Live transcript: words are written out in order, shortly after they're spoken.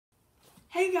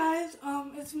Hey guys,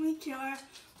 it's me, Kiara.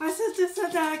 My sister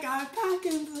said that I got a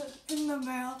package in the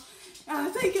mail, and I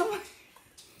think it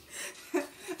might,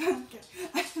 okay,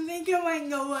 I think you might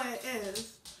know what it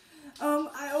is.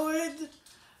 I ordered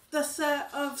the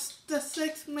set of the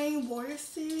 6 main Warrior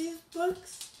series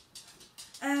books,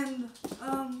 and,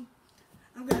 I'm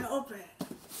gonna open it.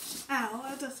 Ow,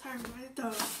 I just hurt my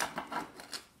toe.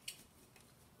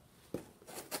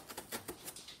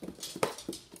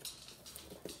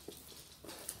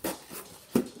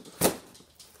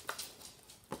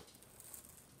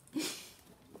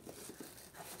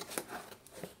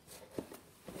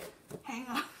 Hang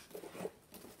on.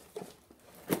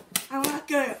 I'm not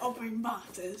good at opening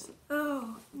boxes.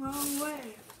 Oh, wrong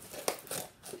way.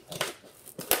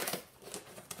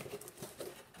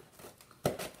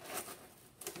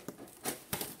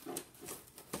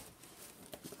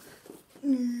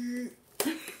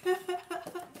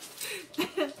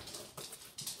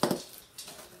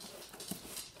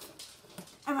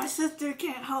 And my sister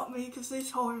can't help me because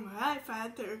she's holding my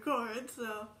iPad to record,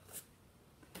 so.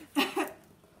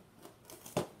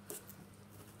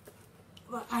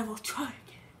 But I will try again.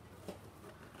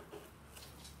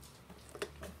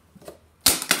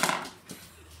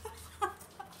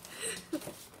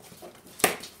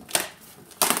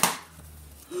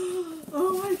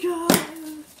 Oh my god.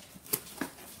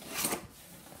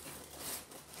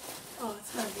 Oh,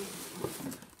 it's heavy.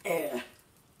 Air.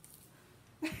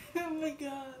 Oh my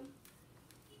god.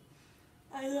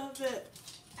 I love it.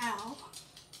 Ow.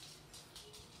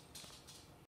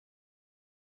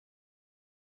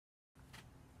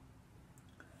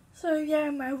 So yeah,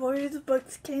 my Warriors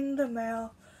books came in the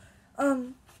mail.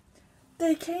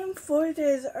 They came 4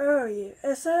 days early.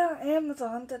 It said on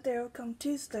Amazon that they would come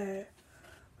Tuesday,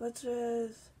 which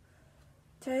is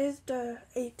today's the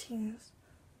 18th,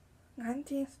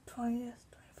 19th, 20th,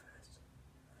 21st,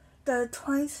 the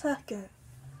 22nd.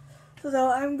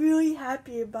 So I'm really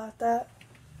happy about that.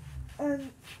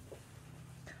 And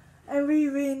I'm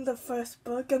rereading the first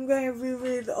book. I'm going to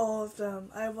reread all of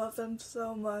them. I love them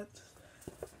so much.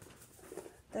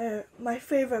 They're my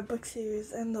favorite book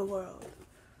series in the world.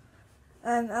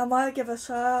 And I want to give a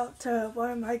shout out to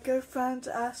one of my good friends,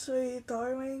 Ashley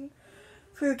Darling,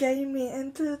 for getting me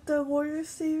into the Warrior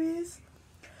series.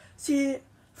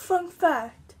 Fun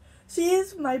fact, she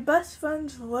is my best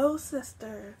friend's little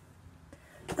sister.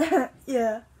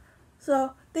 Yeah.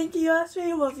 So, thank you,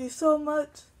 Ashley. Love you so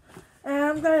much. And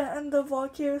I'm going to end the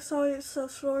vlog here. Sorry it's so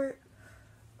short.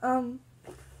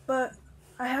 But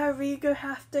I had a really good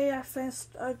half day. I finished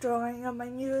a drawing of my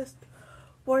newest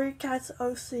Warrior Cats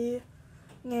OC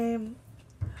named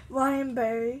Lion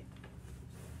Berry.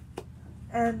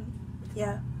 And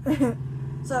yeah.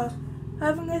 So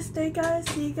have a nice day, guys.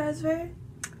 See you guys later.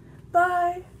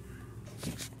 Bye.